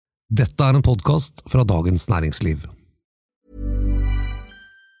Dette en podcast fra Dagens Næringsliv.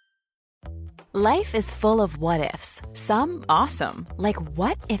 Life is full of what-ifs. Some awesome, like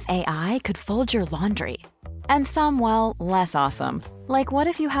what if AI could fold your laundry? And some, well, less awesome, like what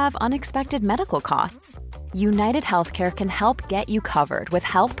if you have unexpected medical costs? United Healthcare can help get you covered with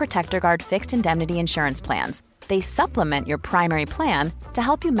Health Protector Guard fixed indemnity insurance plans. They supplement your primary plan to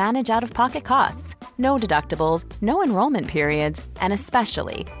help you manage out-of-pocket costs. No deductibles, no enrollment periods, and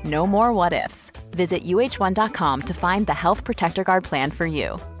especially no more what-ifs. Visit uh1.com to find the Health Protector Guard plan for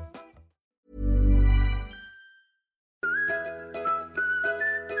you.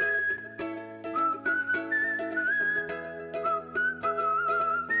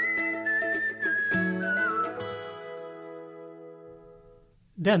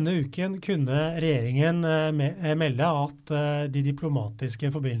 Denne uken kunne regjeringen melde at de diplomatiske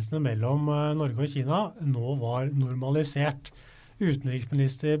forbindelsene mellom Norge og Kina nå var normalisert.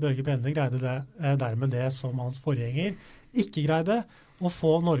 Utenriksminister Børge Brende greide dermed det som hans forgjenger ikke greide, å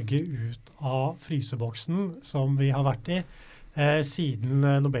få Norge ut av fryseboksen som vi har vært i, siden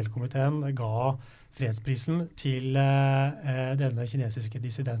Nobelkomiteen ga fredsprisen til denne kinesiske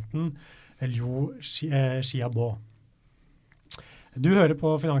dissidenten Liu Xiaobo. Du hører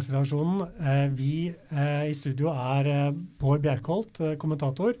på Finansredaksjonen. Vi i studio Bård Bjerkholt,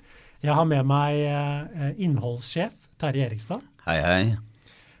 kommentator. Jeg har med meg innholdssjef Terje Erikstad. Hei, hei.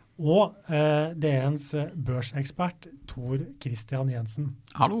 Og DNs børsekspert Tor Christian Jensen.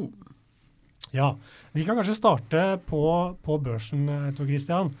 Hallo. Ja, vi kan kanskje starte på børsen, Tor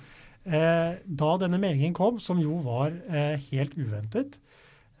Christian. Da denne meldingen kom, som jo var helt uventet,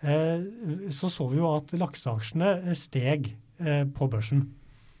 så vi jo at lakseaksjene steg på børsen.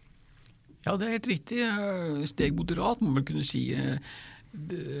 Ja, det helt riktig. Steg moderat, må man kunne si.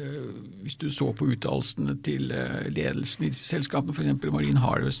 Hvis du så på uttalelsene til ledelsen i disse selskapene, for eksempel Marine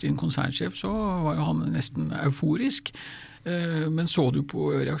Harvest, din konsernsjef, så var jo han nesten euforisk. Men så du på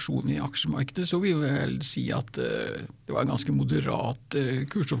reaksjonen i aksjemarkedet, så vil jeg vel si at det var en ganske moderat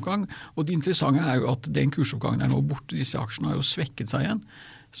kursoppgang. Og det interessante jo at den kursoppgangen nå borte. Disse aksjene har jo svekket seg igjen.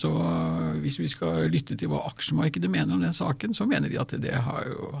 Så hvis vi skal lytte til hva aksjemarkedet mener om den saken, så mener de at det har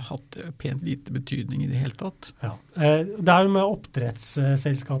jo hatt pent lite betydning i det hele tatt. Ja. Det jo med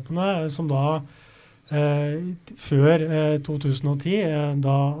oppdrettsselskapene som da før 2010,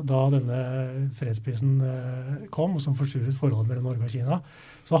 da denne fredsprisen kom, som forstyrret forholdet mellom Norge og Kina,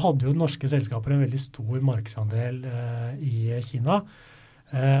 så hadde jo norske selskaper en veldig stor markedsandel i Kina.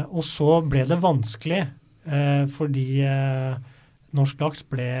 Og så ble det vanskelig fordi norsk laks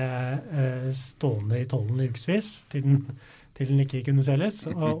ble stående i tollen i ukevis til den ikke kunne selges.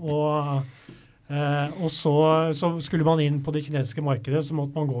 Og så skulle man inn på det kinesiske markedet, så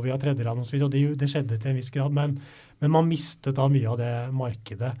måtte man gå via tredjeland og så videre, og det skjedde til en viss grad, men man mistet da mye av det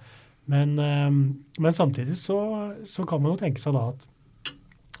markedet. Men samtidig så kan man jo tenke seg da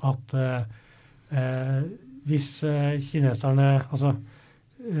at hvis kineserne, altså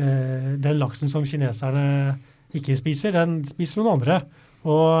den laksen som kineserne ikke spiser, den spiser noen andre.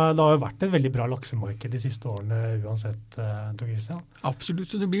 Og det har jo vært et veldig bra laksemarked de siste årene uansett, Tor Christian.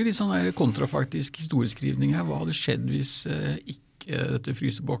 Absolutt, så det blir litt sånn kontrafaktisk historieskrivning her. Hva hadde skjedd hvis ikke dette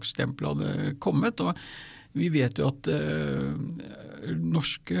frysebokstempelet hadde kommet? Og vi vet jo at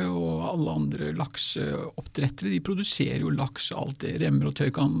norske og alle andre lakseoppdrettere, de produserer jo laks alt det remmer og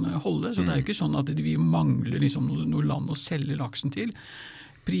tøy kan holde. Så det jo ikke sånn at vi mangler liksom noe land å selge laksen til.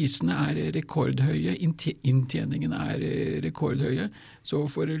 Prisene rekordhøye, inntjeningen rekordhøye, så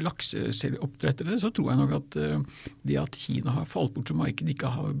for lakseoppdrettere så tror jeg nok at det at Kina har falt bort som marked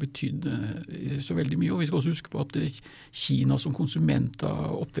ikke har betydd så veldig mye, og vi skal også huske på at Kina som konsument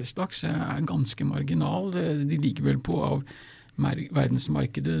av oppdrettslaks ganske marginal. De ligger vel på av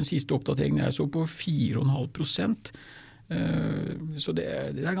verdensmarkedet, den siste oppdateringen så på 4,5%. Så det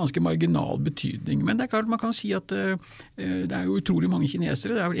ganske marginal betydning. Men det klart man kan si at det jo utrolig mange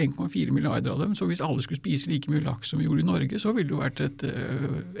kinesere, det vel 1,4 milliarder av dem, så hvis alle skulle spise like mye laks som vi gjorde i Norge, så ville det jo vært et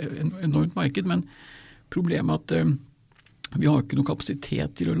enormt marked. Men problemet vi har ikke noen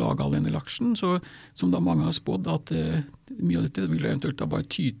kapasitet til å lage all denne laksen, så som da mange har spådd at mye av dette vil eventuelt da bare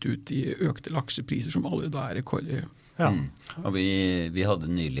tyte ut i økte laksepriser som allerede da rekordhøye. Ja. Og vi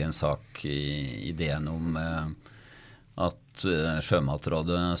hadde nylig en sak i DN om at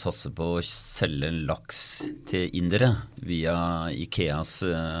Sjømatrådet satser på å selge laks til indere via Ikeas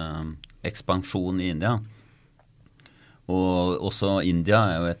ekspansjon i India. Og også India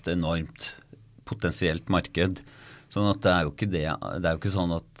jo et enormt potensielt marked. Sånn at det jo ikke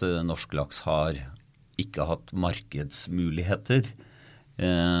sånn at norsk laks har ikke hatt markedsmuligheter.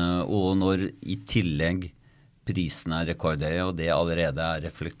 Og når i tillegg prisene rekordhøye, og det allerede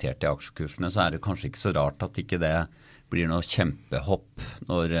reflektert i aksjekursene, så det kanskje ikke så rart at ikke det blir noe kjempehopp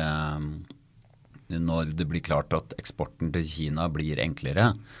når det blir klart at eksporten til Kina blir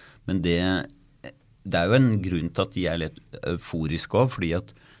enklere. Men det jo en grunn til at de litt euforiske også, fordi at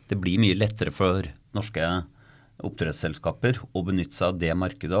det blir mye lettere for norske oppdrettsselskaper å benytte seg av det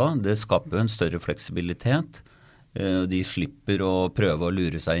markedet også. Det skaper jo en større fleksibilitet. De slipper å prøve å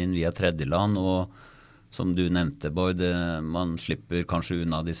lure seg inn via tredjeland, og som du nevnte, Bård, man slipper kanskje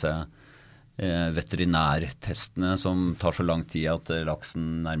unna disse veterinærtestene som tar så lang tid at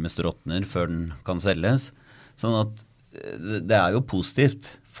laksen nærmest råtner før den kan selges. Sånn at det jo positivt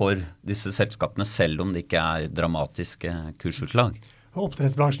for disse selskapene, selv om det ikke dramatiske kursutslag.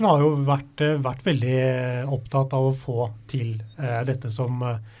 Oppdrettsbransjen har jo vært veldig opptatt av å få til dette som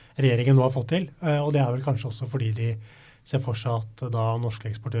regjeringen nå har fått til, og det vel kanskje også fordi de ser for seg at da norske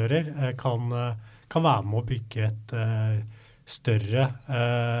eksportører kan være med å bygge et større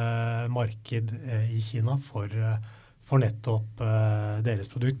marked i Kina for nettopp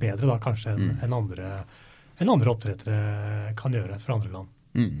deres produkt, bedre da kanskje enn andre oppdrettere kan gjøre fra andre land.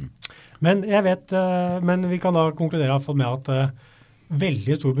 Men men vi kan da konkludere med at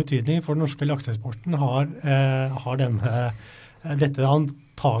veldig stor betydning for den norske lakseeksporten har dette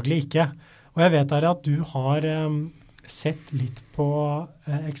antagelig ikke. Og jeg vet at du har sett litt på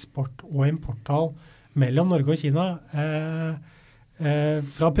eksport- og importtall mellom Norge og Kina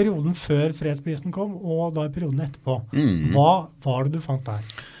fra perioden før fredsprisen kom og da perioden etterpå. Hva var det du fant der?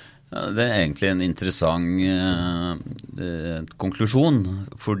 Ja, det egentlig en interessant konklusjon,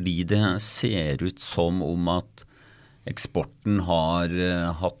 fordi det ser ut som om at eksporten har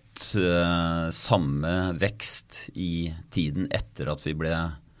hatt samme vekst i tiden etter at vi ble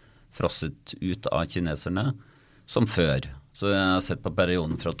frosset ut av kineserne som før. Så jeg har sett på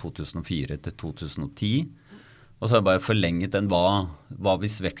perioden fra 2004 til 2010, og så har jeg bare forlenget den. Hva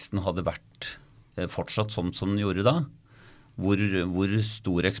hvis veksten hadde vært fortsatt som den gjorde da? Hvor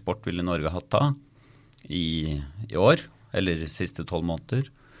stor eksport ville Norge hatt da i år, eller siste 12 måneder?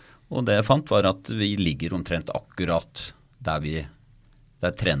 Og det jeg fant var at vi ligger omtrent akkurat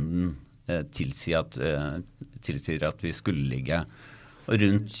der trenden tilsier at vi skulle ligge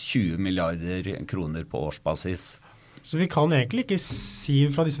rundt 20 milliarder kroner på årsbasis. Så vi kan egentlig ikke si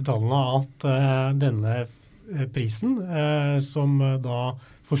fra disse tallene at denne prisen, som da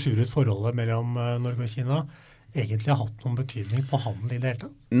forsuret forholdet mellom Norge og Kina, egentlig har hatt noen betydning på handel i det hele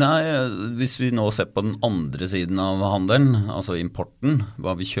tatt? Nei, hvis vi nå ser på den andre siden av handelen, altså importen,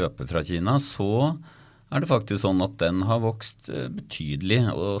 hva vi kjøper fra Kina, så det faktisk sånn at den har vokst betydelig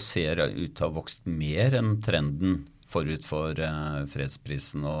og ser ut til å ha vokst mer enn trenden forut for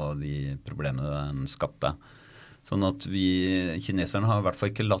fredsprisen og de problemene den skapte. Sånn at kineserne har i hvert fall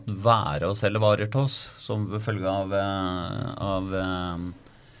ikke latt være å selge varer til oss, som følge av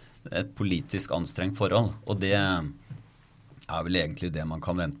et politisk anstrengt forhold. Og det vel egentlig det man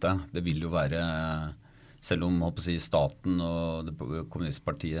kan vente. Det vil jo være, selv om staten og det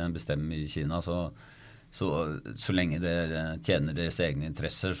kommunistpartiet bestemmer i Kina, så lenge det tjener deres egne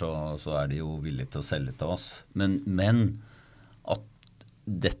interesser, så de jo villige til å selge til oss. Men at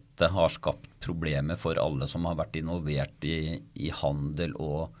dette har skapt problemer for alle som har vært involvert i handel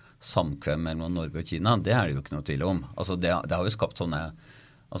og samkvem mellom Norge og Kina, det det jo ikke noe tvil om. Altså det har jo skapt sånne,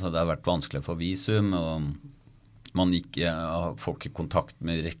 altså det har vært vanskelig for visum, og man får ikke kontakt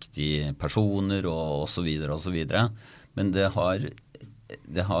med riktige personer og så videre. Men det har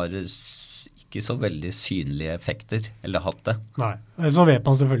ikke så veldig synlige effekter, eller hatt det. Nei, så vet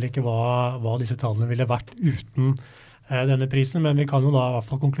man selvfølgelig ikke hva disse tallene ville vært uten denne prisen, men vi kan jo da i hvert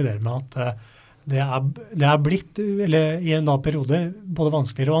fall konkludere med at det blitt, eller i en da periode, både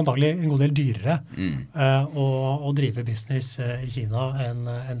vanskeligere og antagelig en god del dyrere å drive business i Kina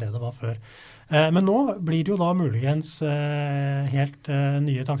enn det var før. Men nå blir det jo da muligens helt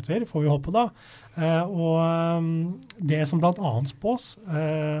nye takter, får vi håpe da. Og det som blant annet spås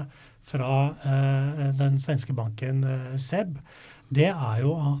fra den svenske banken SEB, det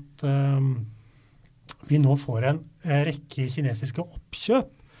jo at vi nå får en rekke kinesiske oppkjøp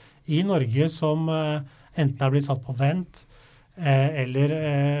i Norge som enten blitt satt på vent, eller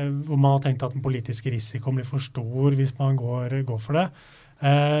hvor man har tenkt at den politiske risikoen blir for stor hvis man går for det,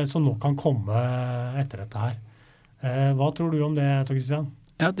 som nå kan komme etter dette her. Hva tror du om det, Tor Christian?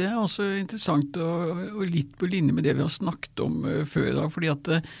 Ja, det også interessant og litt på linje med det vi har snakket om før da, fordi at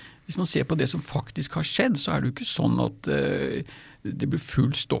hvis man ser på det som faktisk har skjedd, så det jo ikke sånn at det ble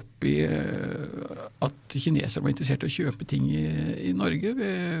full stopp i at kinesere var interessert i å kjøpe ting i Norge.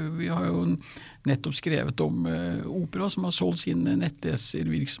 Vi har jo nettopp skrevet om Opera, som har solgt sin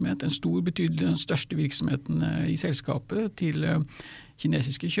nettleservirksomhet, en stor betydelig, den største virksomheten i selskapet, til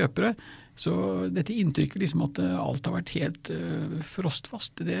kinesiske kjøpere. Så dette inntrykket liksom at alt har vært helt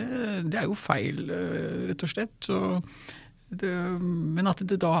frostfast, det jo feil, rett og slett. Så men at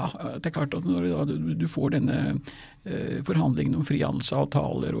det er klart at når du får denne forhandlingen om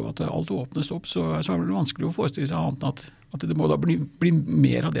frihandelsavtaler og at alt åpnes opp, så det vanskelig å forestille seg annet enn at det må da bli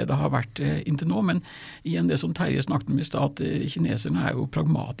mer av det har vært inntil nå. Men igjen det som Terje snakket om i stad, at kineserne jo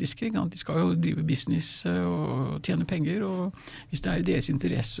pragmatiske. De skal jo drive business og tjene penger, og hvis det i deres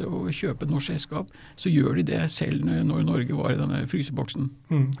interesse å kjøpe et norsk selskap, så gjør de det selv når Norge var i denne fryseboksen.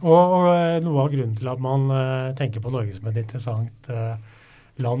 Og noe av grunnen til at man tenker på Norge som et interessant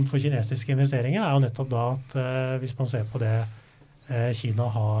land for kinesiske investeringer jo nettopp da at hvis man ser på det Kina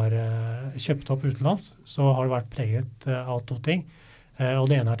har kjøpt opp utenlands, så har det vært preget av to ting. Og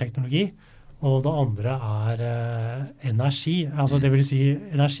det ene teknologi, og det andre energi. Altså det vil si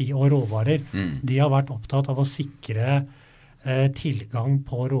energi og råvarer. De har vært opptatt av å sikre tilgang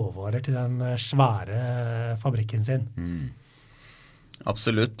på råvarer til den svære fabrikken sin.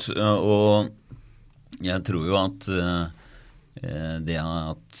 Absolutt, og jeg tror jo at det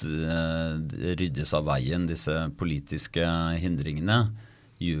at det ryddes av veien, disse politiske hindringene,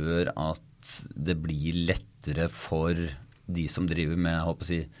 gjør at det blir lettere for de som driver med, jeg håper å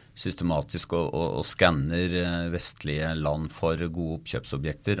si, systematisk og skanner vestlige land for gode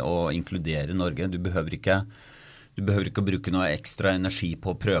oppkjøpsobjekter og inkludere Norge. Du behøver ikke å bruke noe ekstra energi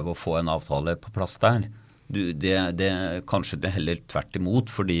på å prøve å få en avtale på plass der. Kanskje det heller tvert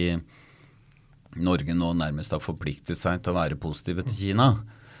imot, fordi Norge nå nærmest har forpliktet seg til å være positive til Kina.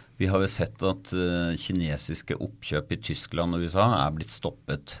 Vi har jo sett at kinesiske oppkjøp i Tyskland og USA blitt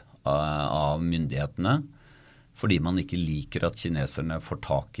stoppet av myndighetene, fordi man ikke liker at kineserne får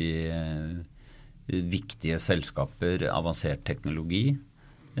tak i viktige selskaper, avansert teknologi.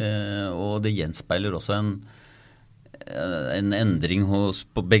 Og det gjenspeiler også en endring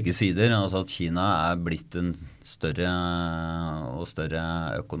på begge sider, altså at Kina blitt en større og større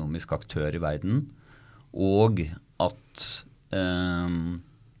økonomisk aktør i verden, og at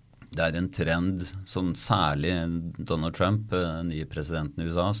det en trend som særlig Donald Trump, nye presidenten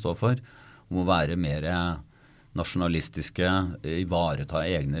i USA, står for, om å være mer nasjonalistiske, ivareta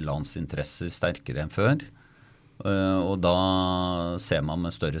egne lands interesser sterkere enn før. Og da ser man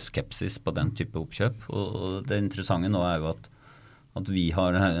med større skepsis på den type oppkjøp. Og det interessante nå jo at vi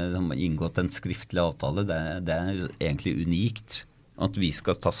har inngått en skriftlig avtale. Det egentlig unikt at vi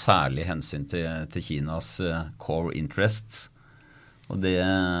skal ta særlig hensyn til Kinas core interests. Og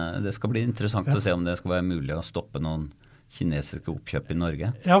det skal bli interessant å se om det skal være mulig å stoppe noen kinesiske oppkjøp i Norge.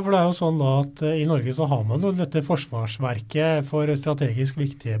 Ja, for det jo sånn da at i Norge så har man jo dette forsvarsverket for strategisk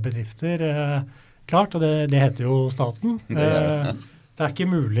viktige bedrifter. Klart, og det heter jo staten. Det ikke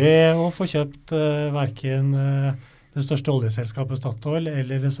mulig å få kjøpt hverken det største oljeselskapet Statoil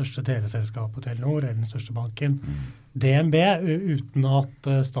eller det største teleselskapet Telenor eller den største banken DNB uten at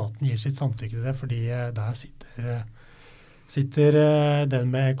staten gir sitt samtykke til det, fordi der sitter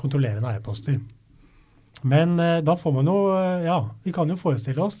den med kontrollerende eierposter. Men da får man jo, vi kan jo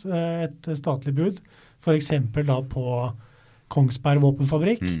forestille oss et statlig bud, for eksempel da på Kongsberg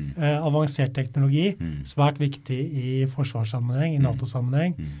våpenfabrikk, avansert teknologi, svært viktig i forsvarssammenheng, i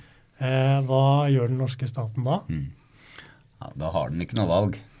NATO-sammenheng. Hva gjør den norske staten da? Ja, da har den ikke noe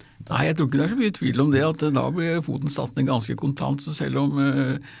valg. Nei, jeg tror ikke det så mye tvil om det, at da blir foten satt ned ganske kontant, så selv om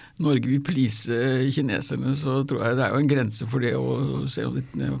Norge vil please kineserne, så tror jeg det jo en grense for det, og selv om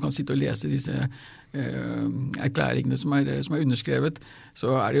man kan sitte og lese disse erklæringene som er underskrevet,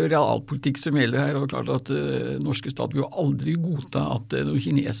 så det jo realpolitikk som gjelder her, og klart at norske stat vil jo aldri godta at noen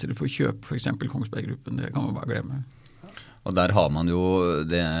kinesere får kjøpe for eksempel Kongsberg-gruppen, det kan man bare glemme. Og der har man jo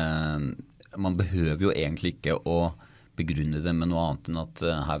det, man behøver jo egentlig ikke å begrunne det med noe annet enn at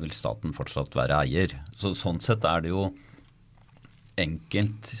her vil staten fortsatt være eier. Så sånn sett det jo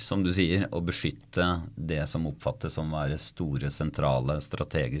enkelt, som du sier, å beskytte det som oppfattes som å være store, sentrale,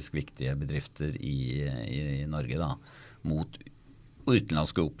 strategisk viktige bedrifter i Norge da, mot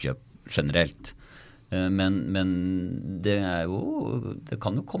utenlandske oppkjøp generelt. Men det det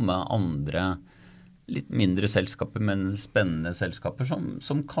kan jo komme andre litt mindre selskaper, men spennende selskaper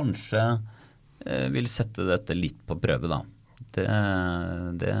som kanskje vil sette dette litt på prøve da.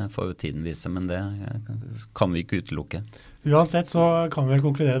 Det får jo tiden vise, men det kan vi ikke utelukke. Uansett så kan vi vel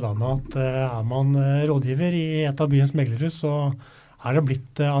konkludere da med at man rådgiver i et av byens meglerhus, så det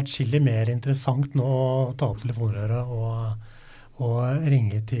blitt atskillig mer interessant nå å ta opp telefonrøret og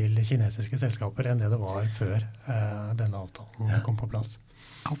ringe til kinesiske selskaper enn det var før denne avtalen kom på plass.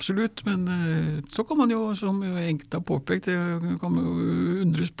 Absolutt, men så kan man jo, som jo enkelte har påpekt, kan man jo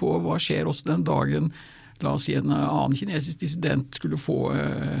undres på hva skjer også den dagen, la oss si en annen kinesisk dissident skulle få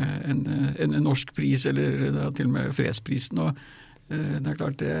en norsk pris, eller til og med fredsprisen, og det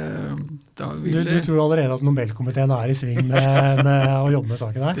klart da vil Du tror allerede at Nobelkomiteen i sving med å jobbe med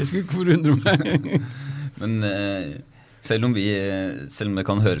saken her? Det skulle ikke forundre meg. Men selv om det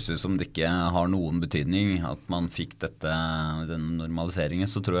kan høres ut som det ikke har noen betydning at man fikk denne normaliseringen,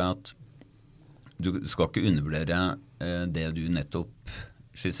 så tror jeg at du skal ikke undervurdere det du nettopp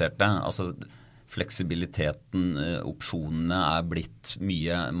skisserte. Altså fleksibiliteten, opsjonene blitt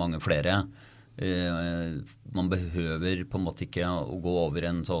mange flere. Man behøver på en måte ikke å gå over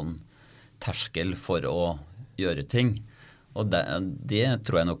en sånn terskel for å gjøre ting. Og det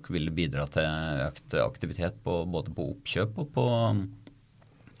tror jeg nok ville bidra til økt aktivitet både på oppkjøp og på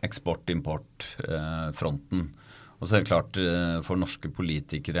eksport-import-fronten. Og så det klart, for norske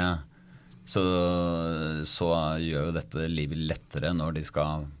politikere så gjør jo dette livet lettere når de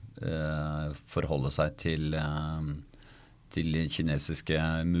skal forholde seg til kinesiske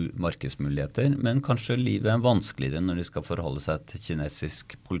markedsmuligheter, men kanskje livet vanskeligere når de skal forholde seg til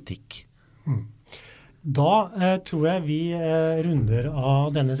kinesisk politikk. Da tror jeg vi runder av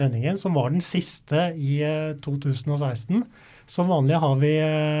denne sendingen, som var den siste i 2016. Som vanlig har vi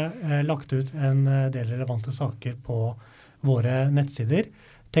lagt ut en del relevante saker på våre nettsider.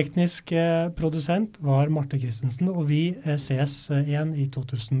 Teknisk produsent var Marte Christensen, og vi høres igjen i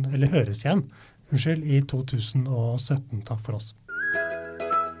 2017. Takk for oss.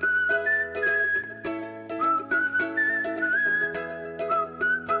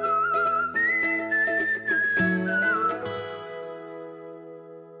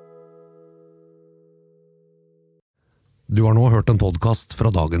 Du har nå hørt en podcast fra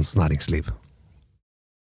Dagens Næringsliv.